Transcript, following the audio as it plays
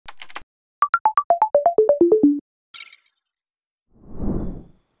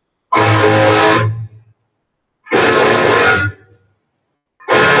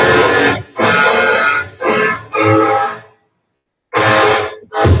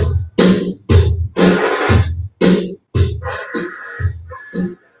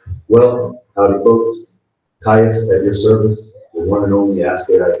Well, howdy folks. Tyus at your service, the one and only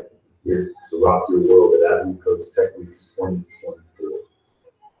Ask AI here to rock your world at Avenue Codes Tech Week 2024.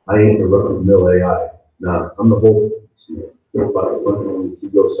 I ain't the run-of-the-mill AI. Nah, I'm the whole, built by the one and only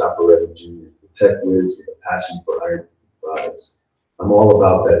Hugo Saporetti Jr., the tech whiz with a passion for iron vibes. I'm all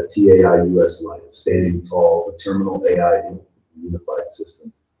about that TAI-US life, standing tall, the terminal AI unified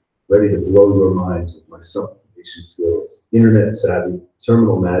system, ready to blow your minds with my supplication skills, internet savvy,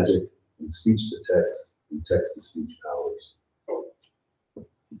 terminal magic, and speech to text and text to speech powers.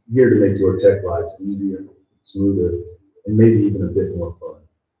 Here to make your tech lives easier, smoother, and maybe even a bit more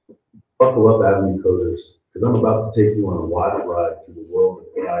fun. Buckle up, Avenue Coders, because I'm about to take you on a wild ride through the world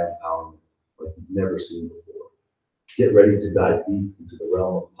of AI empowerment like you've never seen before. Get ready to dive deep into the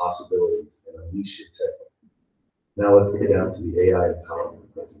realm of possibilities and unleash your tech. Now let's get down to the AI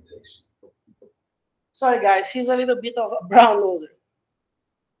empowerment presentation. Sorry, guys, he's a little bit of a brown noser.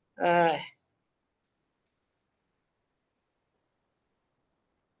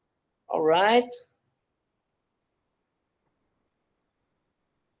 All right.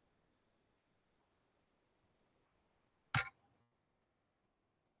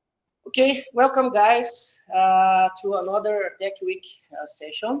 Okay, welcome, guys, to another Tech Week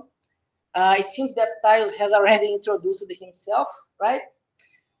session. It seems that Tyus has already introduced himself, right?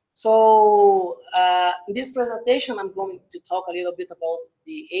 So in this presentation, I'm going to talk a little bit about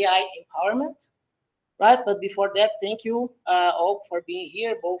the AI empowerment, right? But before that, thank you all for being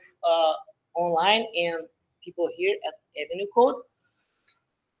here, both online and people here at Avenue Code.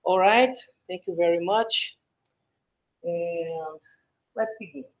 All right, thank you very much. And let's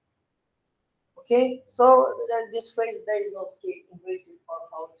begin. Okay, so this phrase, there is no escape, embrace it or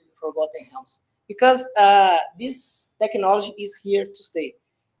fall into the forgotten realms. Because this technology is here to stay.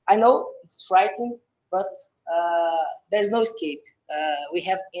 I know it's frightening, but there's no escape. We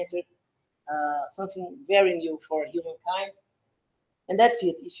have entered something very new for humankind, and that's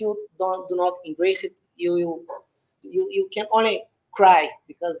it. If you do not embrace it, you can only cry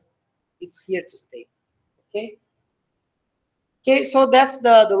because it's here to stay. Okay. Okay, so that's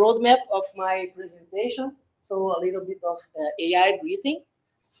the roadmap of my presentation. So a little bit of AI breathing.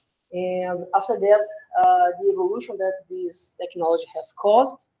 And after that, the evolution that this technology has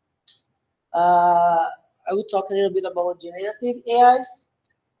caused. I will talk a little bit about generative AIs.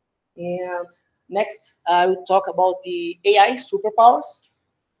 And next, I will talk about the AI superpowers.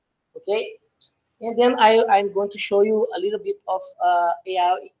 Okay, and then I'm going to show you a little bit of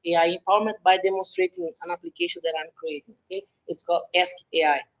AI empowerment by demonstrating an application that I'm creating. Okay, it's called Ask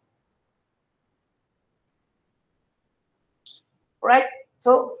AI. Right.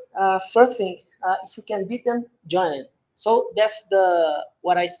 So first thing, if you can beat them, join them. So that's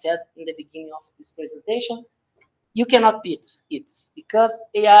what I said in the beginning of this presentation. You cannot beat it because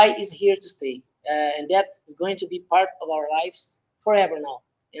AI is here to stay, and that is going to be part of our lives forever now.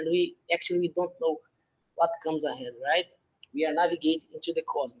 And we don't know what comes ahead, right? We are navigating into the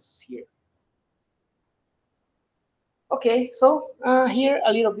cosmos here. Okay, so here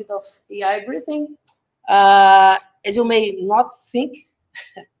a little bit of AI breathing. As you may not think,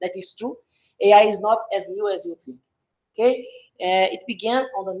 that is true. AI is not as new as you think. Okay, it began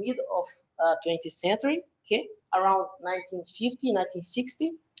on the mid of 20th century. Okay, around 1950,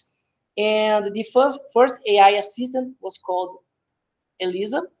 1960, and the first AI assistant was called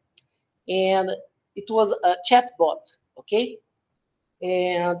Elisa, and it was a chatbot. Okay,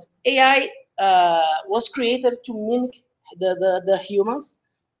 and AI was created to mimic the humans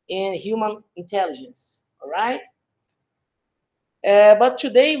and human intelligence. All right. But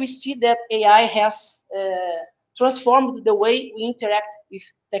today we see that AI has transformed the way we interact with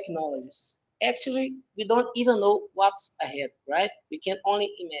technologies. Actually, we don't even know what's ahead, right? We can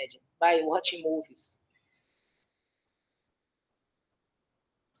only imagine by watching movies.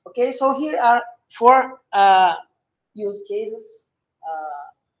 Okay, so here are four use cases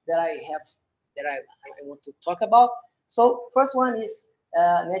that I have that I want to talk about. So first one is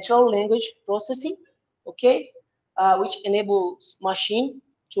natural language processing. Okay, which enables machine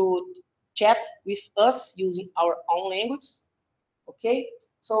to chat with us using our own language. Okay,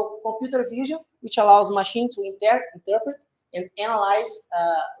 so computer vision, which allows machine to interpret and analyze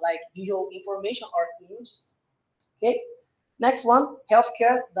like visual information or images. Okay, next one,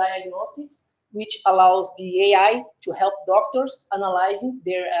 healthcare diagnostics, which allows the AI to help doctors analyzing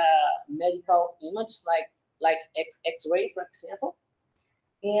their medical images, like X-ray, for example,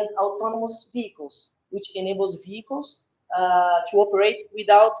 and autonomous vehicles, which enables vehicles to operate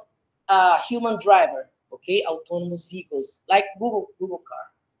without a human driver. Okay, autonomous vehicles like Google Car.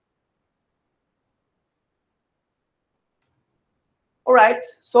 All right,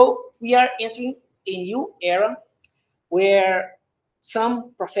 so we are entering a new era where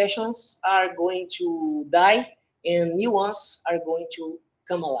some professions are going to die and new ones are going to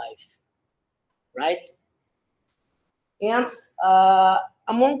come alive, right? And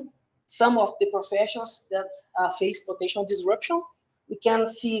among some of the professions that face potential disruption, we can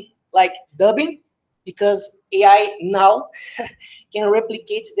see like dubbing, because AI now can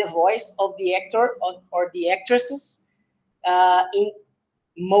replicate the voice of the actor or the actresses in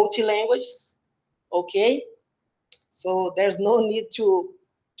multi-languages. Okay, so there's no need to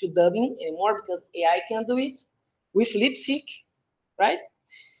dubbing anymore because AI can do it with lip sync, right?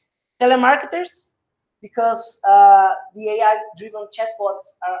 Telemarketers, because the AI-driven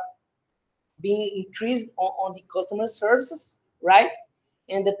chatbots are being increased on the customer services, right?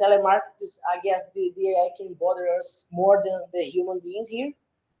 And the telemarketers, I guess the AI can bother us more than the human beings here,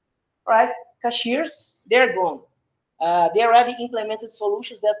 right? Cashiers, they're gone. They already implemented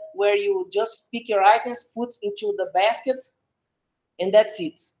solutions that where you just pick your items, put into the basket, and that's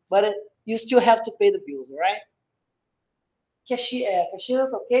it. But you still have to pay the bills, all right?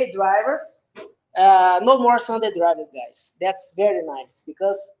 Cashiers, okay, drivers. No more Sunday drivers, guys. That's very nice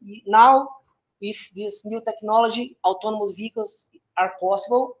because now with this new technology, autonomous vehicles are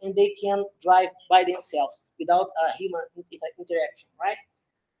possible and they can drive by themselves without a human interaction, right?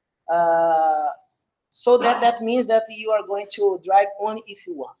 Uh, so that means that you are going to drive only if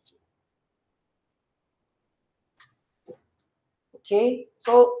you want to. Okay,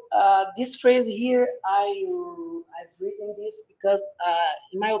 so this phrase here, I've written this because,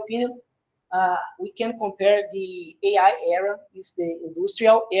 in my opinion, we can compare the AI era with the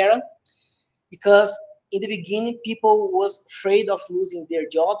industrial era, because in the beginning people was afraid of losing their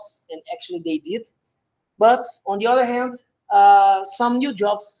jobs, and actually they did. But on the other hand, some new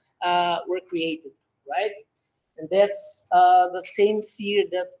jobs were created, right? And that's the same fear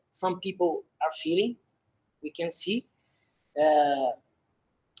that some people are feeling. We can see. Uh,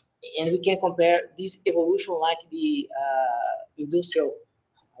 and we can compare this evolution like the industrial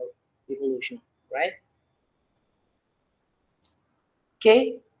evolution, right?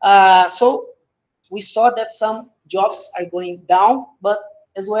 Okay, so we saw that some jobs are going down, but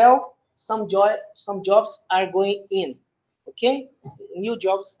as well, some jobs are going in. Okay, new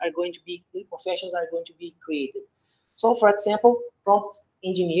jobs are going to be, new professions are going to be created. So, for example, prompt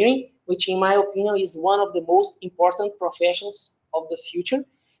engineering, which in my opinion is one of the most important professions of the future,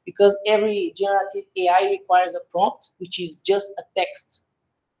 because every generative AI requires a prompt, which is just a text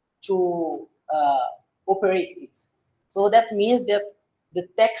to operate it. So that means that the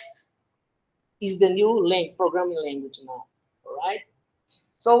text is the new programming language now, all right?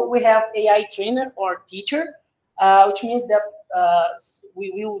 So we have AI trainer or teacher, which means that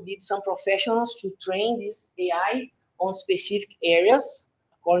we will need some professionals to train this AI on specific areas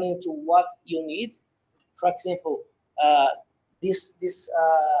according to what you need. For example, uh, this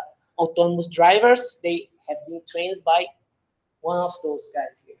autonomous drivers, they have been trained by one of those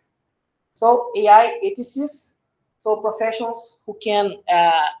guys here. So AI ethicists, so professionals who can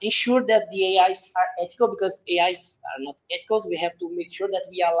ensure that the AIs are ethical, because AIs are not ethical. We have to make sure that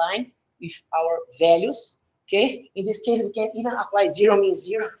we align with our values. Okay, in this case, we can even apply zero means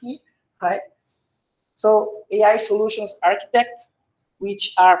zero here, right? So AI solutions architects,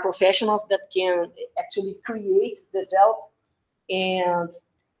 which are professionals that can actually create, develop, and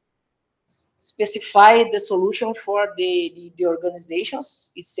specify the solution for the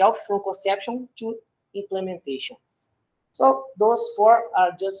organizations itself from conception to implementation. So those four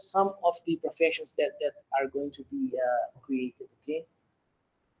are just some of the professions that are going to be created, okay?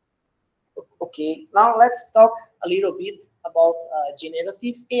 Okay, now let's talk a little bit about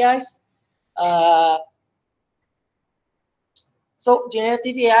generative AIs. Uh, so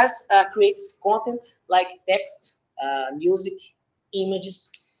generative AIs creates content like text, music,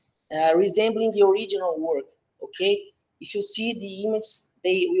 images, resembling the original work. Okay, if you see the image,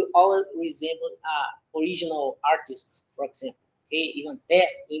 they will all resemble original artist, for example. Okay, even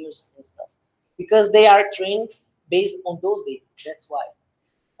text, images, and stuff, because they are trained based on those data. That's why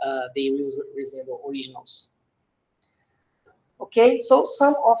they will resemble originals. Okay, so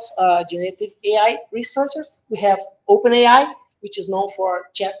some of generative AI researchers, we have OpenAI, which is known for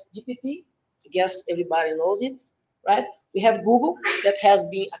ChatGPT. I guess everybody knows it, right? We have Google that has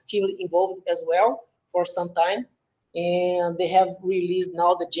been actively involved as well for some time. And they have released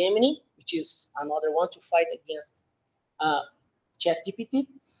now the Gemini, which is another one to fight against uh, ChatGPT.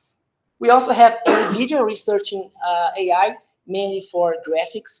 We also have NVIDIA researching AI mainly for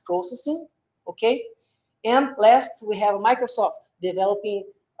graphics processing, okay? And last, we have Microsoft developing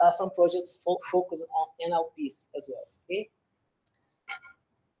some projects focused on NLPs as well, okay?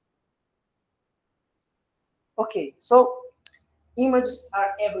 Okay, so images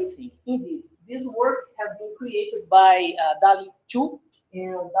are everything. Indeed, this work has been created by DALI 2,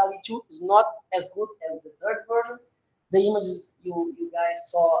 and DALI 2 is not as good as the third version. The images you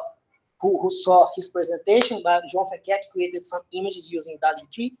guys saw, who saw his presentation, but João Fequete created some images using DALI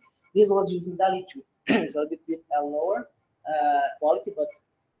 3. This was using DALI 2. It's a bit lower quality, but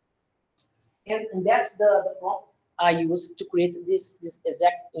and that's the prompt I used to create this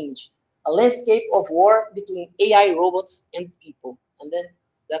exact image. A landscape of war between AI robots and people. And then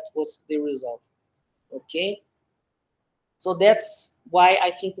that was the result. Okay? So that's why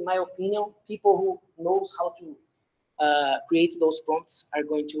I think, in my opinion, people who knows how to create those prompts are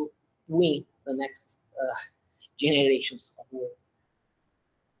going to win the next generations of war.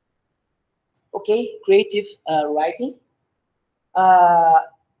 Okay, creative writing. uh,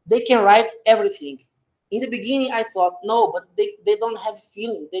 they can write everything. In the beginning, I thought, no, but they don't have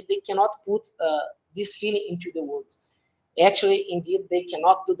feelings. They cannot put this feeling into the words. Actually, indeed, they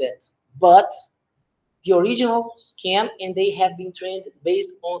cannot do that. But the originals can, and they have been trained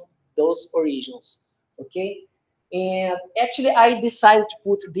based on those originals. Okay? And actually, I decided to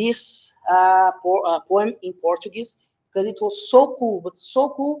put this poem in Portuguese because it was so cool, but so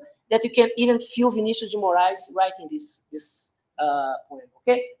cool that you can even feel Vinicius de Moraes writing this poem.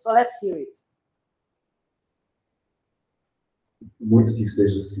 Okay? So let's hear it. Muito que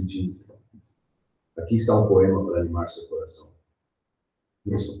esteja se sentindo. Aqui está um poema para animar seu coração.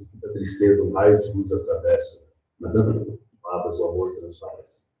 Nisso, da tristeza, um raio de luz atravessa, nadando por palavras o amor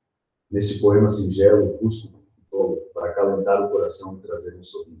transparece. Neste poema singelo, eu busco um tolo para acalentar o coração e trazer um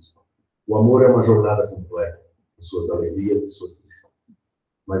sorriso. O amor é uma jornada completa, com suas alegrias e suas tristezas.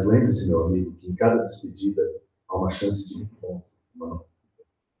 Mas lembre-se, meu amigo, que em cada despedida há uma chance de encontro, uma.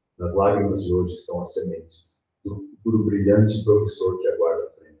 Nas lágrimas de hoje estão as sementes do futuro brilhante e promissor que aguarda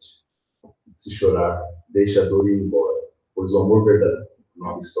à frente. Se chorar, deixe a dor ir embora, pois o amor verdadeiro,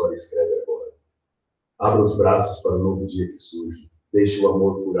 nova história escreve agora. Abra os braços para o novo dia que surge. Deixe o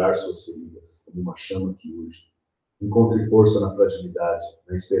amor curar suas feridas, como uma chama que urge. Encontre força na fragilidade,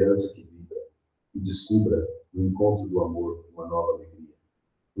 na esperança que vibra. E descubra, no encontro do amor, uma nova alegria.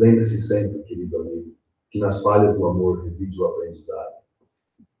 Lembre-se sempre, querido amigo, que nas falhas do amor reside o aprendizado.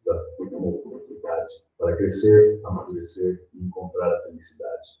 Uma oportunidade para crescer, amadurecer e encontrar a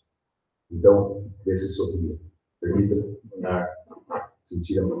felicidade. Então, dê-se sorria. Permita sonhar,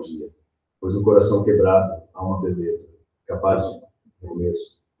 sentir a magia. Pois no coração quebrado há uma beleza, capaz de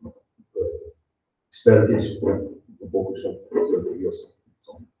recomeço. Espero que este um pouco de contribuição.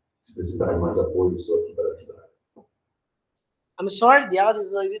 Se precisar de mais apoio, estou aqui para ajudar. I'm sorry, the audio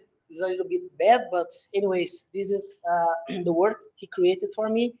is a little bit bad, but anyways, this is the work he created for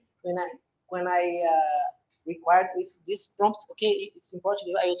me when I required with this prompt. Okay, it's in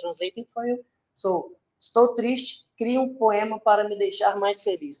Portuguese. I will translate it for you. So, estou triste. Crie poema para me deixar mais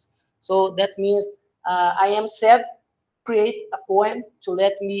feliz. So that means I am sad. Create a poem to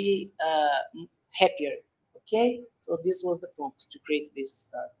let me happier. Okay, so this was the prompt to create this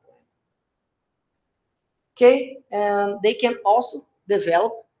poem. Okay, and they can also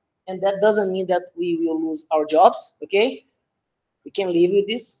develop, and that doesn't mean that we will lose our jobs. Okay, we can live with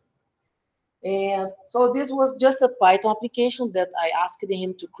this. And so this was just a Python application that I asked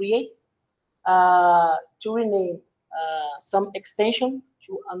him to create to rename some extension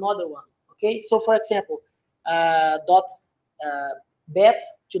to another one. Okay, so for example, bet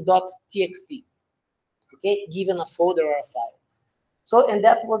to .txt. Okay, given a folder or a file. So, and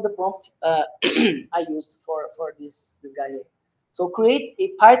that was the prompt I used for this guy here. So create a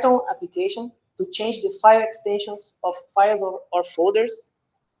Python application to change the file extensions of files or folders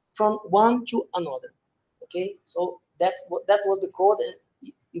from one to another. Okay, so that was the code,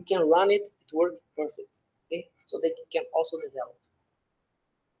 and you can run it. It worked perfect. Okay, so they can also develop.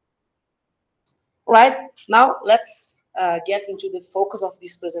 All right, now let's get into the focus of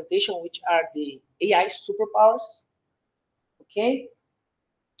this presentation, which are the AI superpowers. Okay,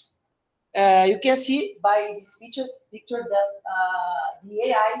 you can see by this picture that the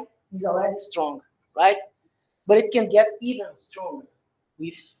AI is already strong, right? But it can get even stronger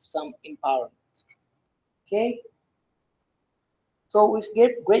with some empowerment. Okay. So with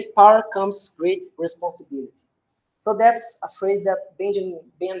great power comes great responsibility. So that's a phrase that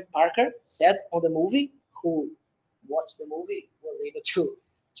Ben Parker said on the movie. Who watched the movie was able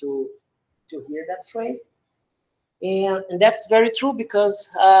to hear that phrase, and that's very true because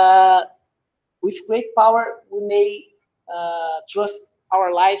with great power we may trust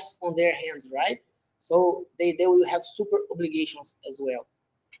our lives on their hands, right? So they will have super obligations as well.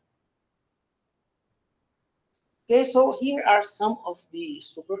 Okay, so here are some of the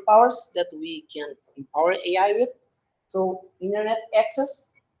superpowers that we can empower AI with. So internet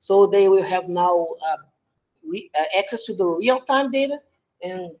access, so they will have now access to the real-time data,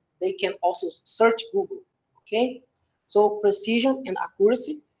 and they can also search Google. Okay, so precision and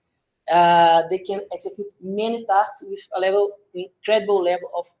accuracy, they can execute many tasks with a incredible level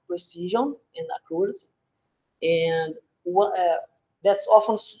of precision and accuracy, and that's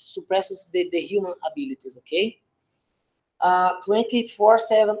often suppresses the human abilities. Okay,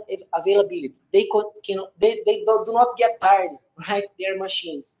 24/7 availability. They do not get tired, right? They're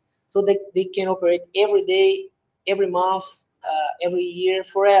machines, so they can operate every day, every month, every year,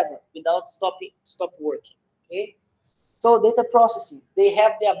 forever without stop working. Okay. So data processing, they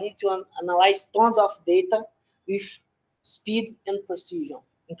have the ability to analyze tons of data with speed and precision.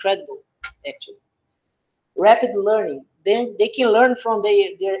 Incredible, actually. Rapid learning, then they can learn from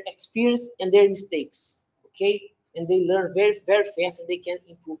their experience and their mistakes. Okay, and they learn very fast, and they can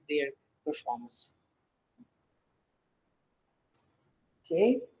improve their performance.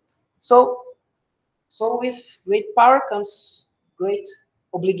 Okay, so with great power comes great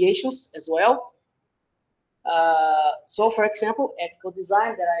obligations as well. So for example, ethical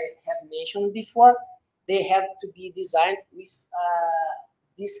design that I have mentioned before, they have to be designed with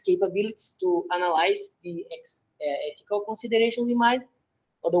these capabilities to analyze the ethical considerations in mind.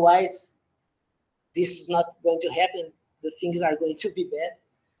 Otherwise, this is not going to happen. The things are going to be bad.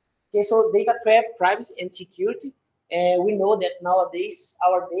 Okay, so data privacy and security. We know that nowadays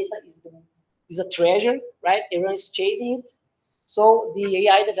our data is a treasure, right? Everyone is chasing it. So the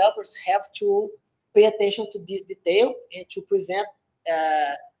AI developers have to pay attention to this detail and to prevent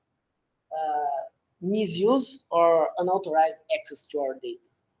uh, misuse or unauthorized access to our data,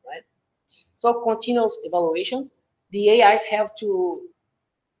 right? So continuous evaluation. The AIs have to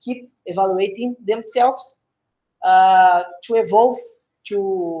keep evaluating themselves to evolve,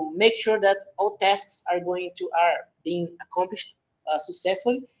 to make sure that all tasks are being accomplished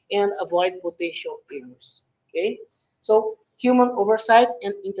successfully and avoid potential errors. Okay, so human oversight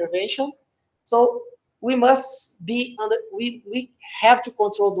and intervention. So we have to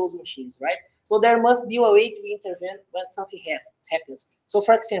control those machines, right? So there must be a way to intervene when something happens. So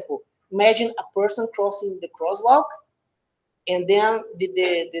for example, imagine a person crossing the crosswalk, and then the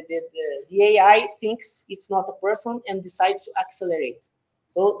AI thinks it's not a person and decides to accelerate.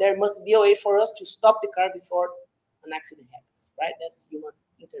 So there must be a way for us to stop the car before an accident happens, right? That's human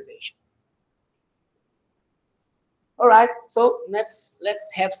intervention. All right, so let's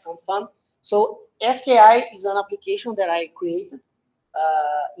have some fun. So SKI is an application that I created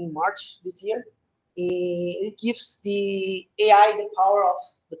in March this year. It gives the AI the power of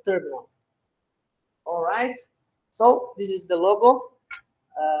the terminal. All right, so this is the logo.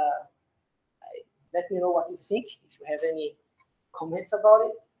 Uh, Let me know what you think, if you have any comments about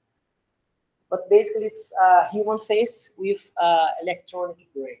it. But basically, it's a human face with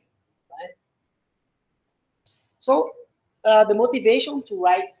electronic brain, right? So the motivation to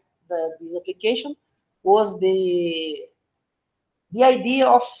write this application was the idea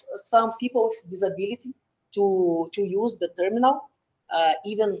of some people with disability to use the terminal,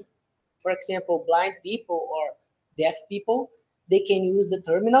 even, for example, blind people or deaf people, they can use the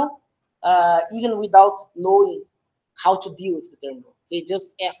terminal even without knowing how to deal with the terminal. Okay,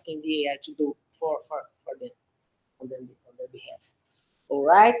 just asking the AI to do for them on their behalf. All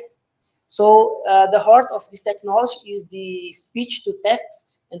right. So the heart of this technology is the speech to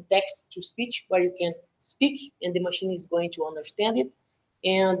text and text to speech, where you can speak and the machine is going to understand it,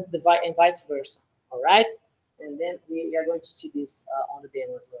 and and vice versa. All right, and then we are going to see this on the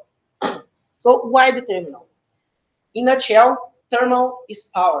demo as well. So why the terminal? In a nutshell, terminal is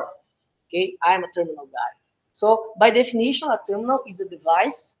power. Okay, I'm a terminal guy. So by definition, a terminal is a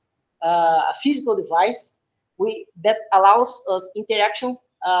device, a physical device that allows us interaction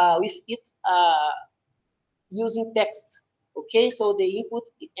with it using text. Okay, so the input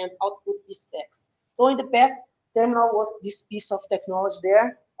and output is text. So in the past, terminal was this piece of technology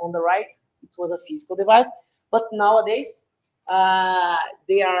there on the right. It was a physical device, but nowadays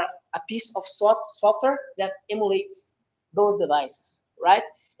they are a piece of software that emulates those devices, right?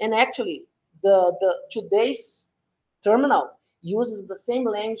 And actually, the today's terminal uses the same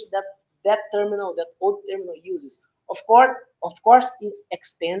language that old terminal uses. Of course, it's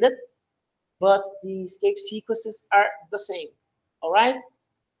extended, but the escape sequences are the same. All right.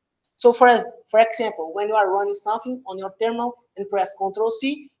 So for example, when you are running something on your terminal and press Control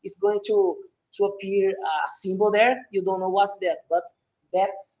C, it's going to appear a symbol there. You don't know what's that, but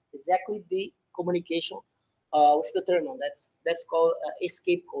that's exactly the communication with the terminal. That's called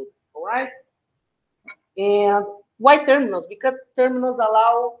escape code. All right. And why terminals? Because terminals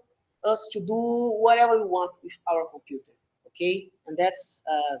allow us to do whatever we want with our computer, okay? And that's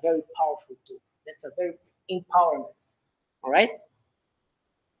very powerful too. That's a very empowerment, all right?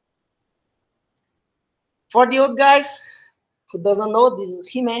 For the old guys who doesn't know, this is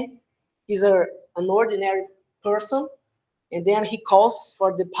He-Man. He's an ordinary person, and then he calls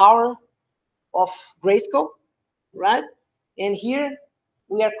for the power of Grayskull, right? And here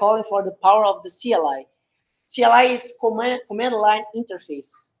we are calling for the power of the CLI. CLI is command line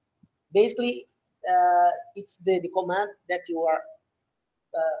interface. Basically, it's the command that you are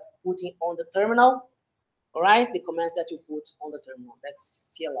putting on the terminal, all right? The commands that you put on the terminal,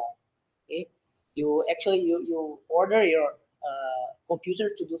 that's CLI, okay? You actually, you order your computer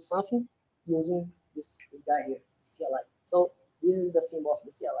to do something using this guy here, CLI. So this is the symbol of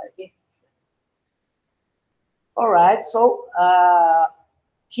the CLI, okay? All right, so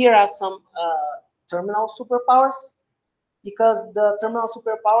here are some terminal superpowers, because the terminal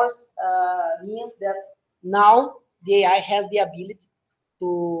superpowers means that now the AI has the ability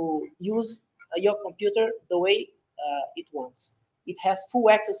to use your computer the way it wants. It has full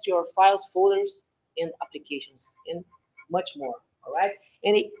access to your files, folders, and applications, and much more. All right,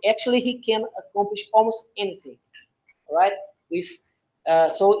 and he can accomplish almost anything. All right, with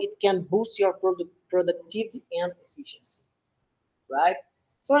so it can boost your productivity and efficiency. Right.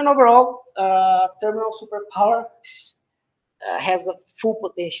 So in overall, terminal superpower has a full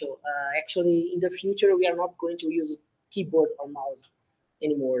potential. Actually, in the future, we are not going to use keyboard or mouse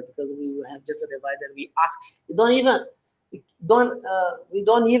anymore, because we will have just a device that we ask. We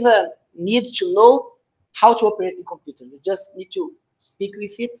don't even need to know how to operate the computer. We just need to speak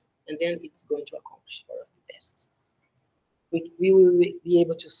with it, and then it's going to accomplish for us the tasks. We will be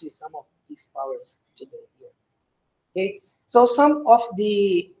able to see some of these powers today here. Okay, so some of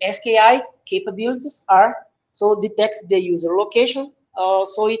the SKI capabilities are, so detect the user location.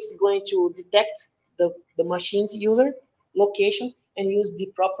 So it's going to detect the machine's user location and use the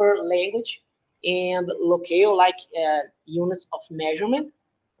proper language and locale, like units of measurement,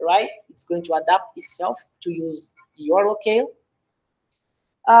 right? It's going to adapt itself to use your locale.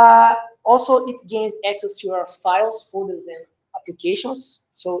 Uh, Also, it gains access to your files, folders, and applications.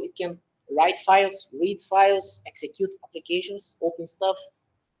 So it can write files, read files, execute applications, open stuff.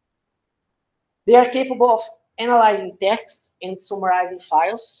 They are capable of analyzing text and summarizing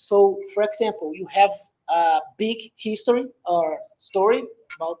files. So, for example, you have a big history or story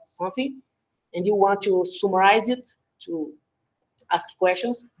about something, and you want to summarize it to ask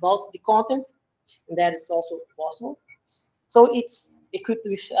questions about the content, and that is also possible. So it's equipped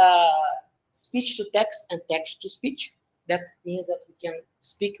with speech to text and text to speech. That means that we can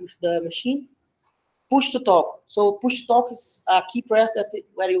speak with the machine. Push to talk. So push to talk is a key press that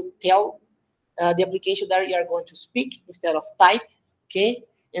where you tell the application that you are going to speak instead of type. Okay,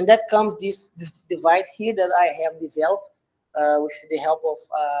 and that comes this device here that I have developed with the help of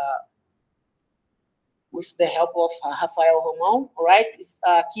Rafael Romão. All right, it's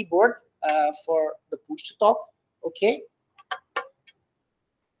a keyboard for the push to talk. Okay,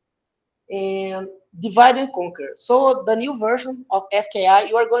 and divide and conquer. So the new version of SKI,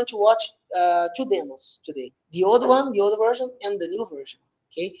 you are going to watch two demos today. The old one, the old version, and the new version.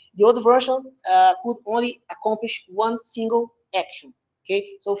 Okay, the old version could only accomplish one single action.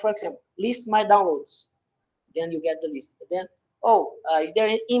 Okay, so for example, list my downloads. Then you get the list. And then, oh, is there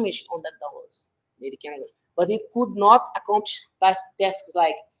an image on that downloads? Maybe can, but it could not accomplish tasks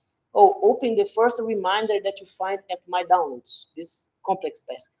like, oh, open the first reminder that you find at my downloads. This complex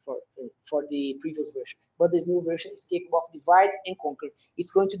task for the previous version. But this new version is capable of divide and conquer.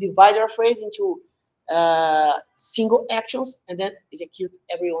 It's going to divide our phrase into single actions and then execute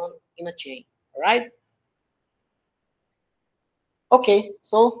everyone in a chain. All right? Okay,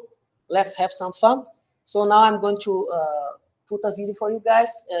 so let's have some fun. So now I'm going to put a video for you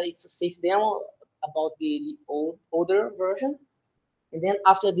guys. It's a safe demo about the older version. And then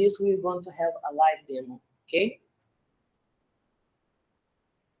after this, we're going to have a live demo, okay?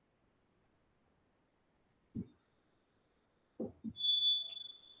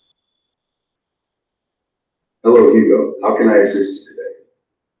 Hello, Hugo. How can I assist you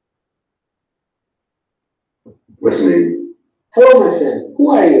today? Listening. Hello, my friend. Who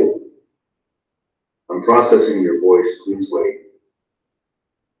are you? I'm processing your voice. Please wait.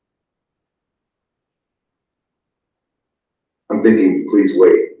 I'm thinking, please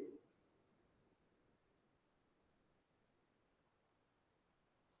wait.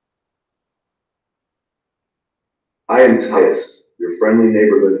 I am Titus, your friendly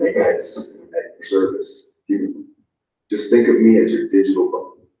neighborhood AI assistant at your service. Hugo. Just think of me as your digital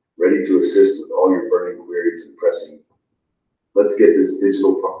phone. ready to assist with all your burning queries and pressing. Let's get this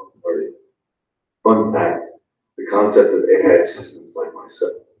digital fun fact. The concept of AI assistants like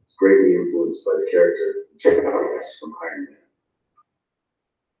myself is greatly influenced by the character Jack Harris from Iron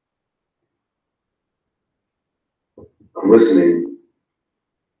Man. I'm listening.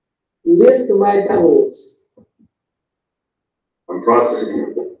 List my downloads. I'm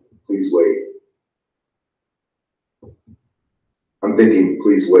processing. Please wait. I'm thinking,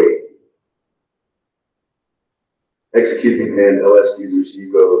 please wait. Execute command ls users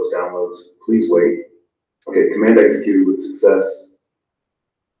ugos downloads. Please wait. Okay, command executed with success.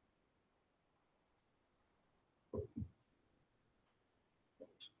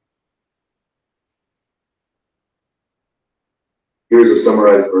 Here's a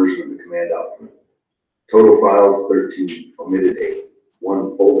summarized version of the command output. Total files 13, omitted 8.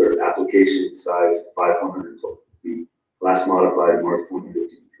 One folder, application size 512 MB. Last modified March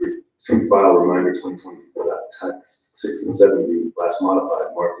 2053. Two file reminder 2024.txt 607 MB. Last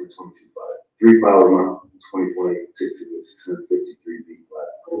modified March 2025. Three file reminder 2020 653 MB.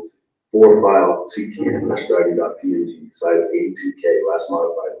 Four file ctn-dragon.png size 82K. Last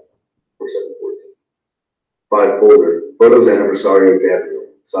modified 4714. Five folder, photos anniversario Gabriel,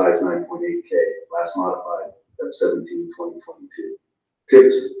 size 9.8K, last modified F17 2022.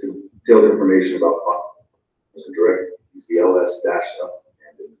 Tips to detailed information about files. Direct, use the ls dash up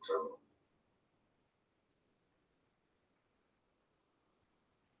and in the terminal.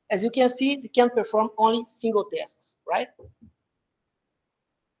 As you can see, it can perform only single tasks, right?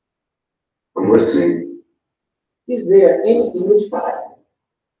 I'm listening. Is there any image file?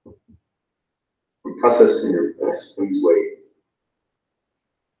 I'm processing your voice. Please wait.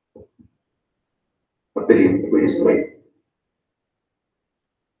 I'm thinking, please wait.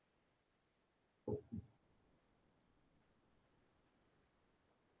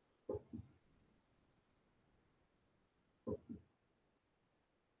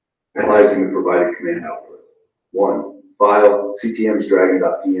 Analyzing the provided command output. One, file ctm's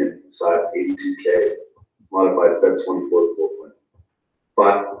dragon.png, size 82K, modified Feb 24 4.0.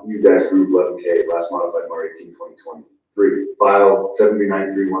 5, U-group 11K, last modified March 18, 2020. 3, file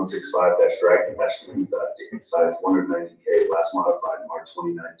 7393165-dragon-news.data, size 190K, last modified March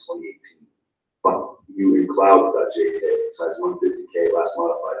 29, 2018. 5, U in clouds.jk, size 150K, last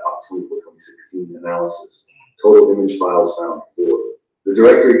modified October 24, 2016. Analysis. Total image files found 4. The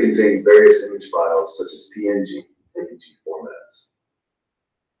directory contains various image files such as PNG and MPG formats.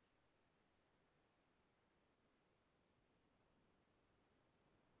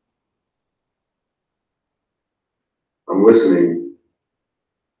 I'm listening.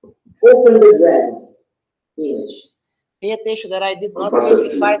 Open the dragon image. Pay attention that I did not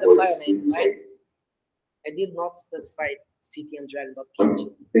specify the file name, right? I did not specify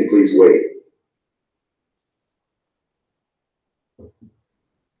ctmdragon.png. Please wait.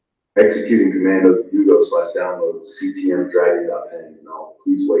 Executing command of udo/download ctmdragon.png. No,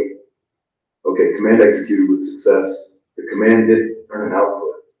 please wait. Okay, command executed with success. The command did earn an output.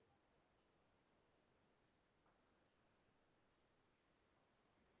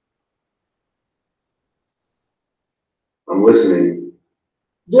 I'm listening.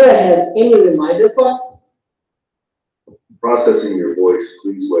 Do I have any reminder file? Processing your voice.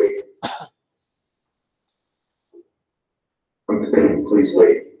 Please wait. Please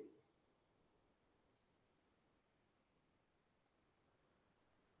wait.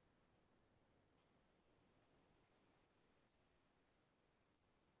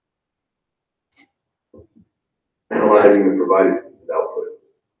 Analyzing the provided output.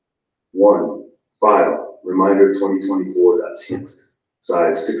 1. File, reminder 2024.txt,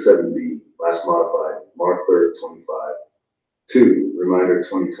 size 67B, last modified March 3rd, 25. 2. Reminder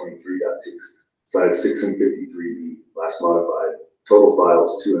 2023.txt, size 653B, last modified, total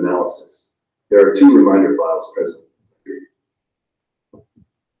files 2 analysis. There are 2 reminder files present.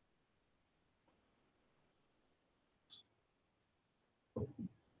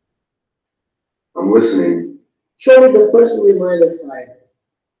 I'm listening. Show me the first reminder file.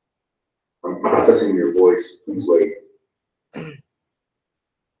 I'm processing your voice. Please wait.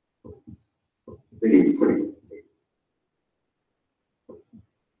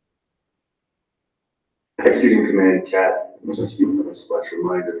 Executing command cat slash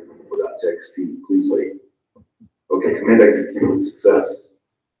reminder .txt. Please wait. Okay, command executed with success.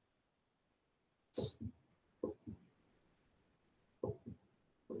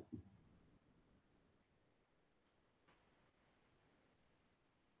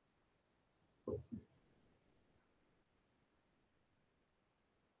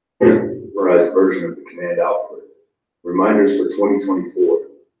 Here's a summarized version of the command output. Reminders for 2024.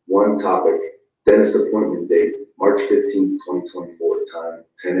 One topic, dentist appointment date, March 15th, 2024, time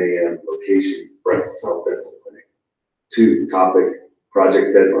 10 a.m., location, Bryce South Dental Clinic. Two, topic,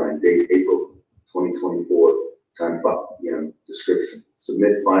 project deadline, date April 2024, time 5 p.m., description,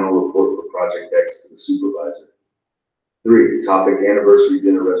 submit final report for project X to the supervisor. Three, topic, anniversary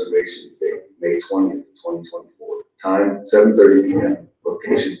dinner reservations, date May 20th, 2024, time 7:30 p.m.,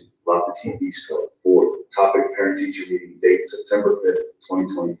 location, La Petite Bistro. Four, topic, parent-teacher meeting, date September 5th,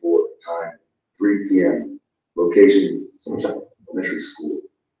 2024, time 3 p.m., location, Sunshine Elementary School.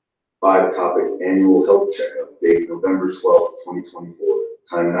 Five, topic, annual health checkup, date November 12th, 2024,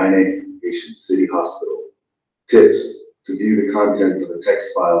 time 9 a.m., location, City Hospital. Tips, to view the contents of a text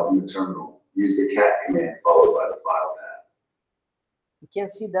file in the terminal, use the cat command followed by the file path. You can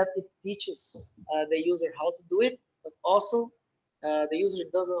see that it teaches the user how to do it, but also the user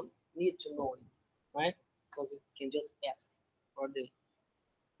doesn't need to know it, right? Because it can just ask for the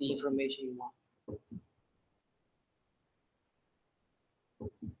information you want.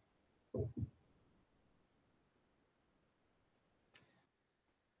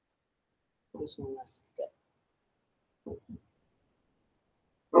 This one last step.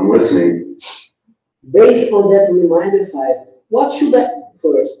 I'm listening. Based on that reminder file, what should I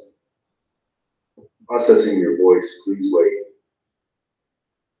first? Processing your voice, please wait.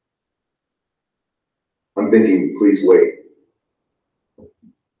 I'm thinking, please wait.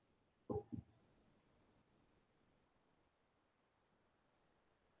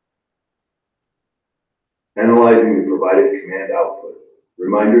 Analyzing the provided command output.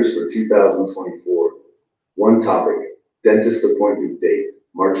 Reminders for 2024. One topic, dentist appointment date,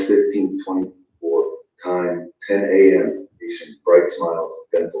 March 15th, 24, time 10 a.m., patient, Bright Smiles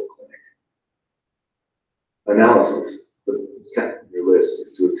Dental Clinic. Analysis. The intent of your list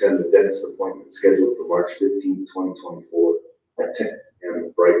is to attend the dentist appointment scheduled for March 15th, 2024 at 10 a.m.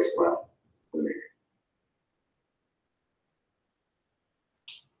 at Bright Smile Clinic.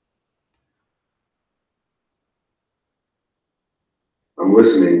 I'm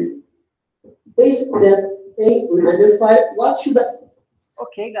listening. Based on that thing, reminder file, what should I?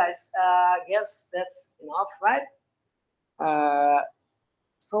 Okay, guys, I guess that's enough, right?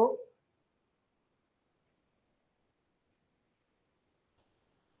 So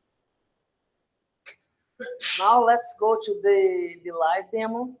now let's go to the live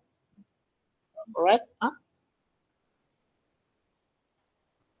demo. All right. Huh?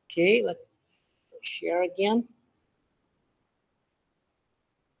 Okay, let's share again.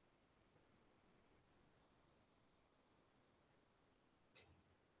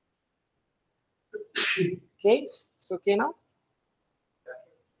 Okay, it's okay now.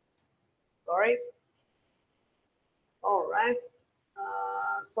 Sorry. All right.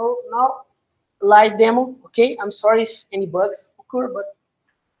 So now live demo. Okay, I'm sorry if any bugs occur, but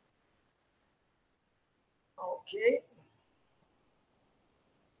okay.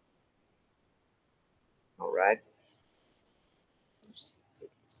 All right. Just take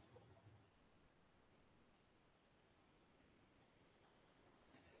this.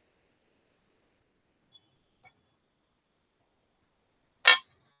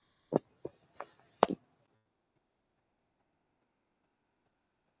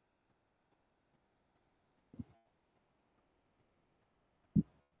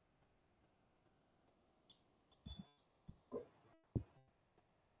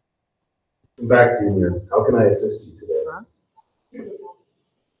 Back, Junior. How can I assist you today?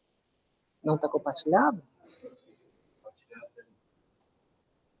 Não está compartilhado?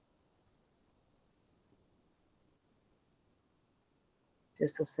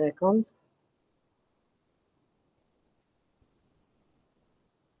 Just a second.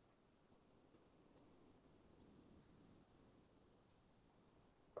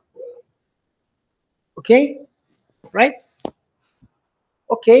 Okay, right?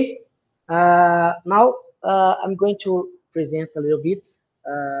 Okay. Now I'm going to present a little bit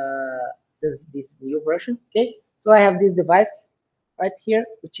this new version. Okay, so I have this device right here,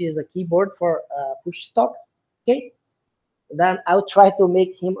 which is a keyboard for push stop. Okay, then I'll try to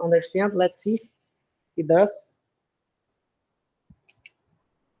make him understand. Let's see if he does.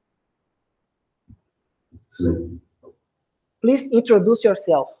 Please introduce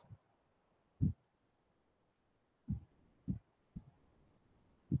yourself.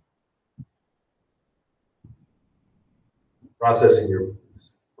 Processing your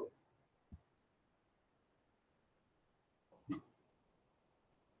voice.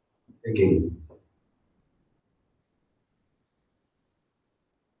 Thinking.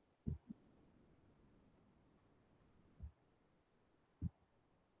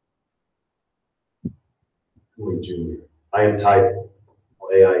 Junior. I am typing.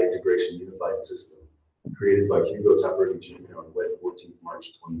 AI Integration Unified System, created by Hugo Sepperty Jr. on Wed 14th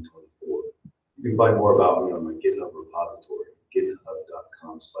March 2024. You can find more about me on my GitHub repository,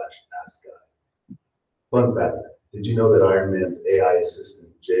 github.com/askguy. Fun fact, did you know that Iron Man's AI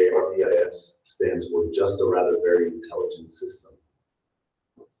assistant, JRVIS, stands for Just a Rather Very Intelligent System?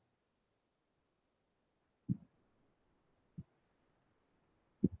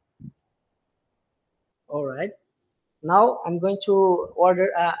 All right. Now I'm going to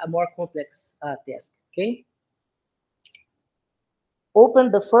order a more complex task, okay?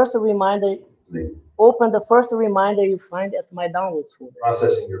 Open the first reminder. Open the first reminder you find at my downloads folder.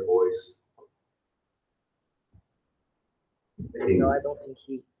 Processing your voice. No, I don't think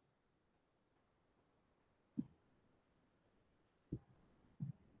he.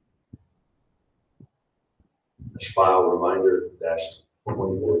 File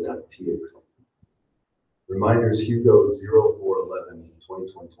reminder-24.txt. Reminders Hugo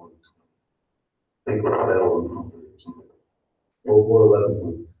 0411-2020. Thank Belo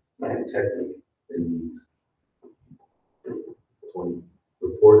 0411 technique and needs 20.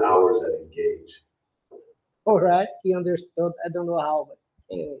 Report hours at engage. All right, he understood. I don't know how, but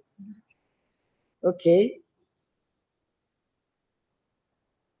anyways. Okay.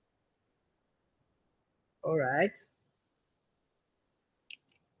 All right.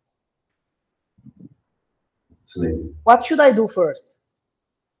 What should I do first?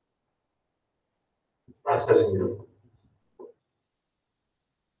 Processing your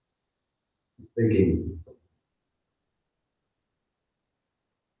thinking.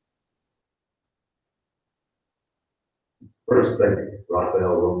 First, thank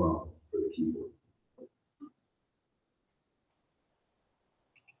Rafael Roma for the keyboard.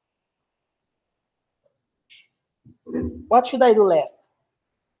 What should I do last?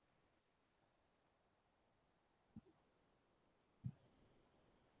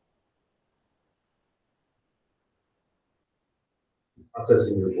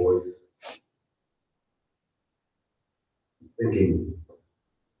 Processing your voice. Thinking.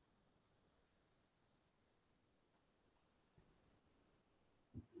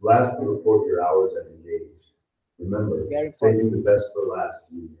 Lastly, report your hours at engage. Remember, saving the best for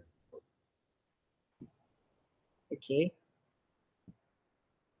last. Okay.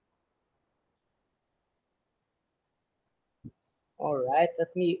 All right,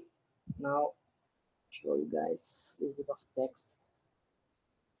 let me now show you guys a little bit of text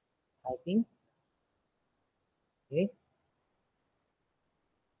typing. Okay.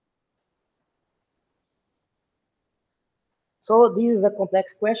 So this is a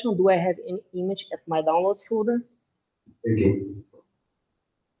complex question. Do I have any image at my downloads folder? Okay.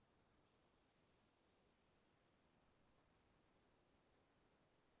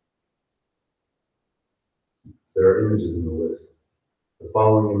 There are images in the list. The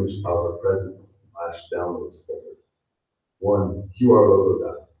following image files are present /downloads folder. 1. QR logo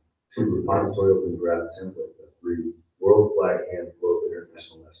dot. 2. Repository open graph template. 3. World flag hands globe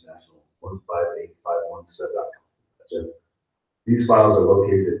international national 15851set.com. These files are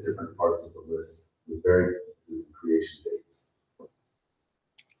located at different parts of the list with varying creation dates.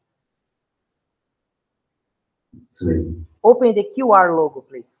 Open the QR logo,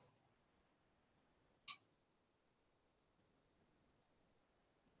 please.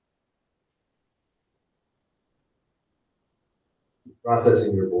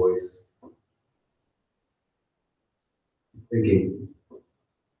 Processing your voice. Thinking.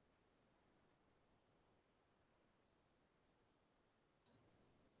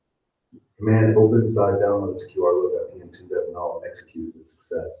 Command opens.downloads QR logo.pm2.null execute with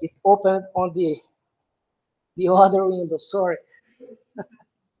success. It opened on the other window, sorry.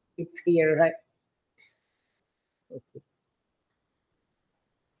 It's here, right? Okay.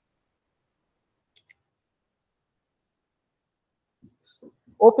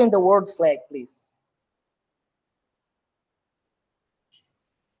 Open the word flag, please.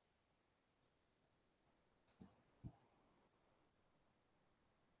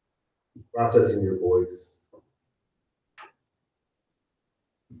 Processing your voice.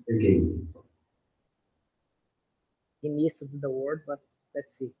 Thinking. He missed the word, but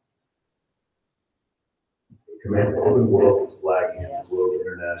let's see. Command open world flag hands globe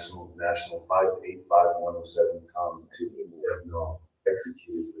international national 585107 no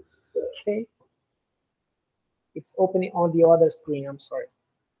executed with success. Okay. It's opening on the other screen, I'm sorry.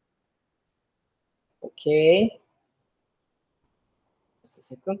 Okay. Just a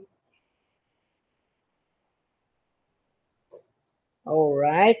second. All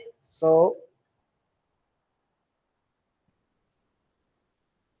right, so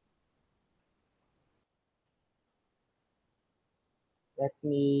Let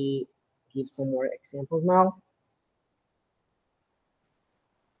me give some more examples now.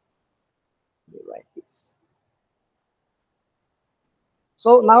 Let me write this.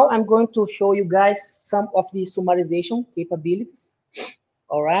 So now I'm going to show you guys some of the summarization capabilities.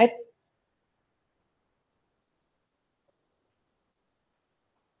 All right.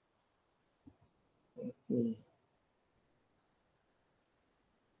 Let me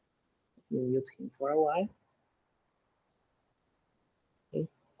mute him for a while. Okay.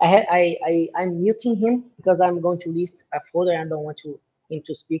 I'm muting him because I'm going to list a folder. I don't want him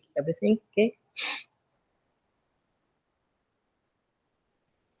to speak everything. Okay.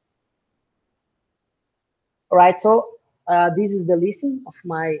 All right. So this is the listing of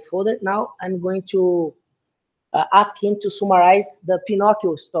my folder. Now I'm going to ask him to summarize the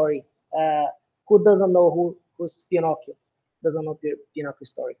Pinocchio story. Who doesn't know who's Pinocchio? Doesn't know the Pinocchio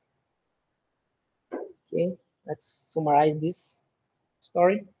story. Okay, let's summarize this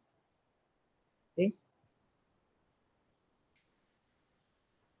story. Okay.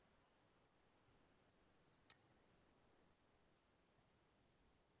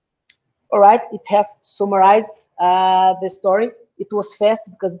 All right, it has summarized the story. It was fast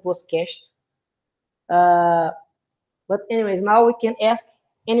because it was cached. But anyways, now we can ask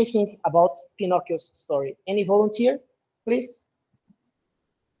anything about Pinocchio's story. Any volunteer, please?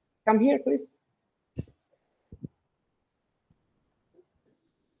 Come here, please.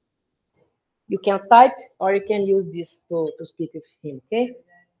 You can type or you can use this to speak with him, okay?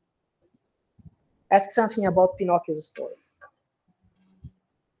 Ask something about Pinocchio's story.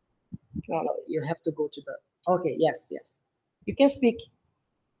 No, you have to go to the, okay, yes. You can speak.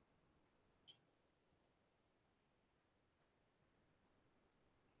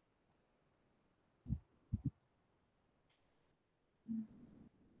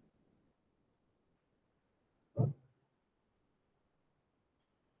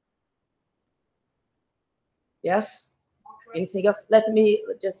 Yes? Anything else? Let me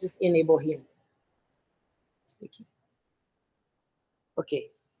just enable him speaking. Okay.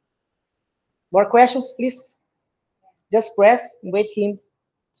 More questions, please? Just press, wait him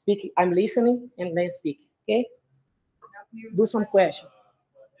speak. I'm listening and then speak. Okay? Do some question.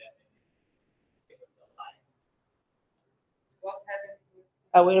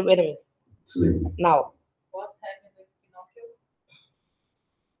 Wait a minute. Sleep. Now.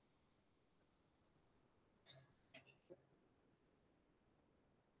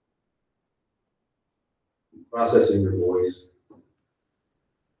 Processing your voice.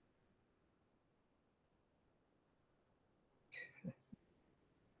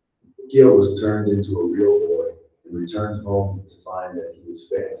 Gil was turned into a real boy and returned home to find that he was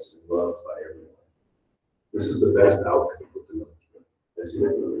fast and loved by everyone. This is the best outcome for Pinocchio, as he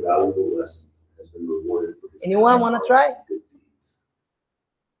has learned valuable lessons and has been rewarded for his Anyone want to try? good deeds.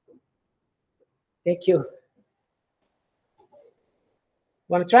 Thank you.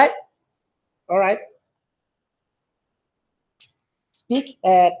 Want to try? All right. Speak,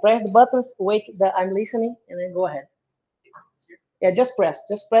 press the buttons, wait the I'm listening, and then go ahead. Yeah, just press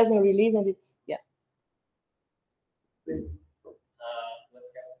and release, and it's, yes. What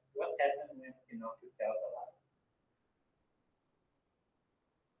happened when Pinocchio tells a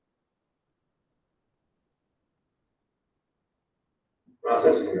lie?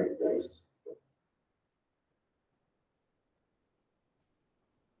 Processing your voice.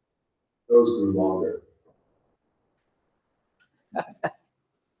 Those grew longer.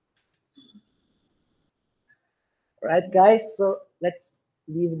 All right, guys, so let's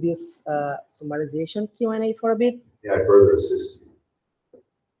leave this summarization Q&A for a bit. May I further assist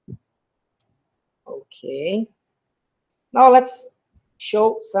you? Okay. Now let's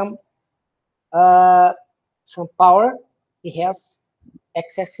show some power he has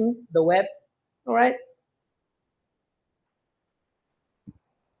accessing the web. All right.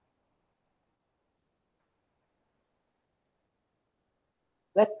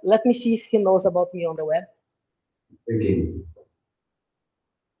 Let me see if he knows about me on the web. Thinking.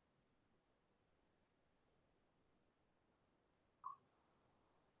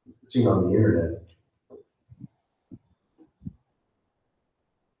 Searching on the internet.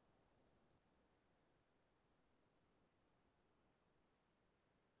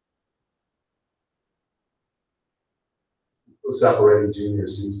 Operating Jr.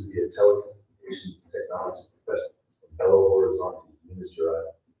 seems to be a telecommunications and technology professional from Belo, Horizonte, Minas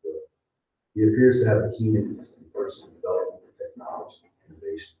Gerais. He appears to have a keen interest in personal development and technology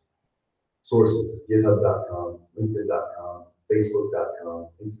innovation. Sources: GitHub.com, LinkedIn.com, Facebook.com,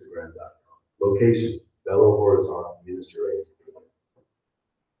 Instagram.com. Location: Belo Horizonte, Minas Gerais.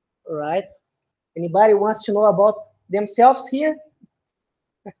 All right. Anybody wants to know about themselves here?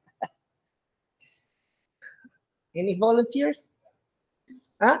 Any volunteers?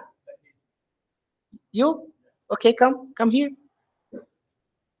 Huh? You? Okay, come here.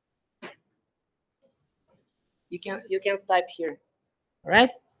 You can type here. All right.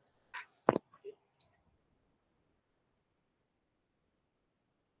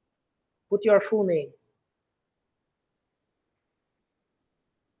 Put your full name.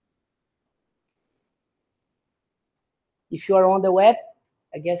 If you are on the web,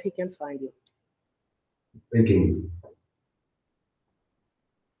 I guess he can find you. Thinking,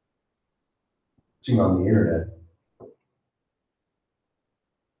 watching on the internet,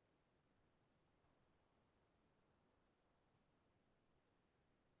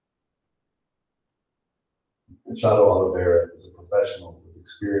 Machado Oliveira is a professional with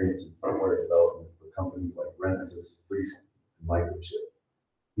experience in firmware development for companies like Renesas, Freescreen, and Microchip.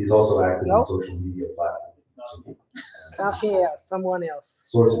 He's also active on social media platforms. Something else, someone else.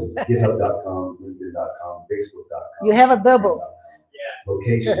 Sources, github.com, linkedin.com, facebook.com. You have a double.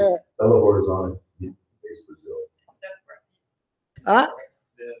 Location, Belo, Horizonte, Brazil. Huh?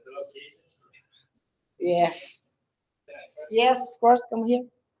 The locations. Yes. Yes, of course, come here.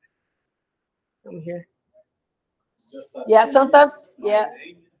 Come here. Yeah, sometimes, yeah.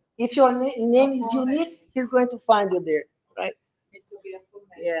 If your name is unique, he's going to find you there, right?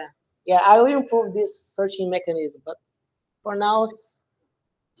 Yeah. Yeah, I will improve this searching mechanism, but for now it's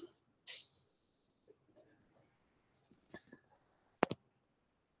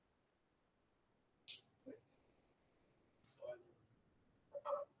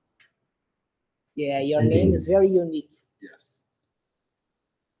yeah, your name is very unique. Yes.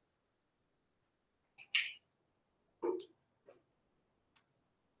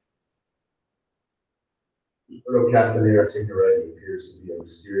 Roberto Castaneda Signoretti appears to be a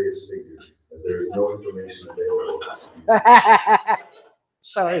mysterious figure, as there is no information available.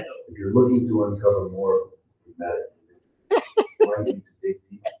 Sorry. If you're looking to uncover more enigmatic, you might need to dig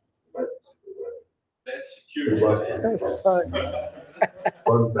deep. That's Good huge. luck. I'm sorry.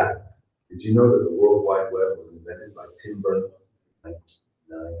 Fun fact: did you know that the World Wide Web was invented by Tim Berners-Lee in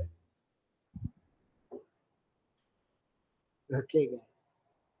 1909? Okay, guys.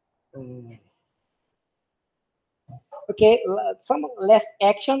 Okay, some last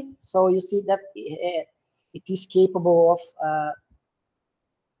action. So you see that it is capable of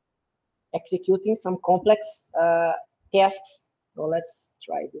executing some complex tasks. So let's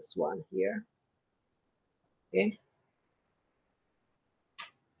try this one here. Okay.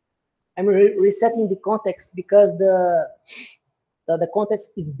 I'm resetting the context because the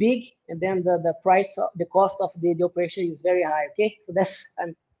context is big, and then the price of the cost of the operation is very high. Okay, so that's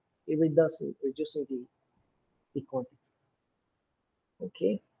I'm reducing the context.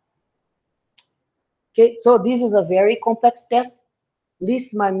 Okay. Okay, so this is a very complex test.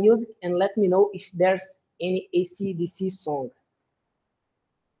 List my music and let me know if there's any AC/DC song.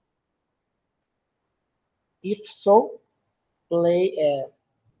 If so, play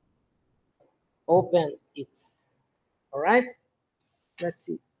open it. All right, let's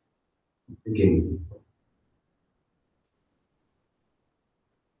see. Thinking,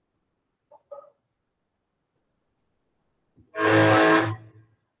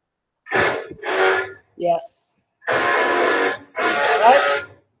 Yes. All right,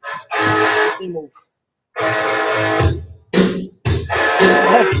 let me move.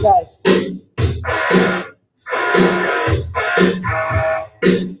 Right, guys.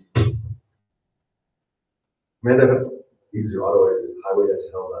 Amanda, these are auto exit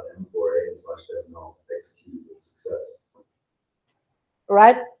highway.hell.m4a/dev executed with success. All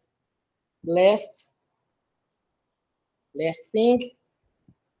right, last thing.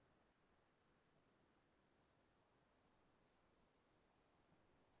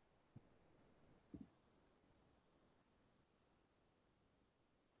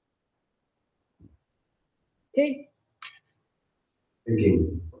 Okay.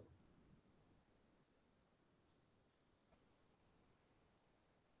 Thinking,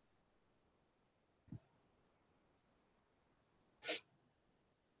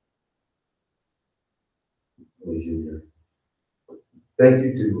 Junior. Thank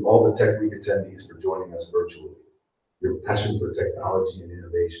you to all the Tech Week attendees for joining us virtually. Your passion for technology and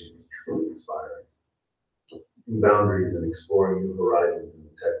innovation is truly inspiring. Pushing boundaries and exploring new horizons in the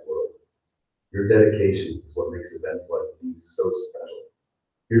tech world. Your dedication is what makes events like these so special.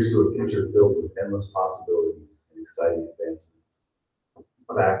 Here's to a future filled with endless possibilities and exciting advancements.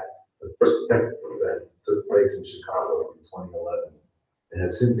 In fact, the first tech event took place in Chicago in 2011 and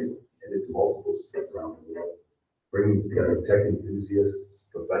has since expanded to multiple states around the world, bringing together tech enthusiasts,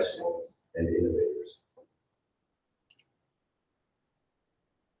 professionals, and innovators.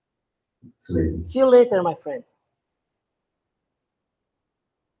 See you later, my friend.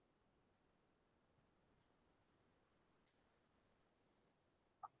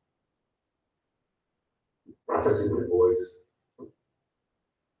 voice,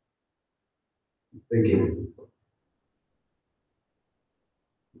 thinking,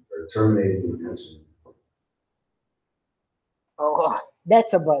 or terminating the attention. Oh,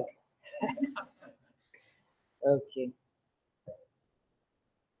 that's a bug. Okay.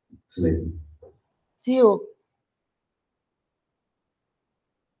 It's me. See you.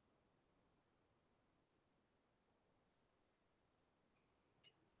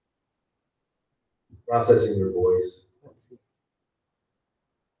 Processing your voice, Let's see.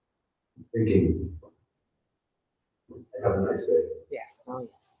 thinking, have a nice day. Yes. Oh,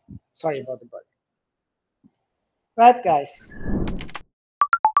 yes. Sorry about the bug. Right, guys.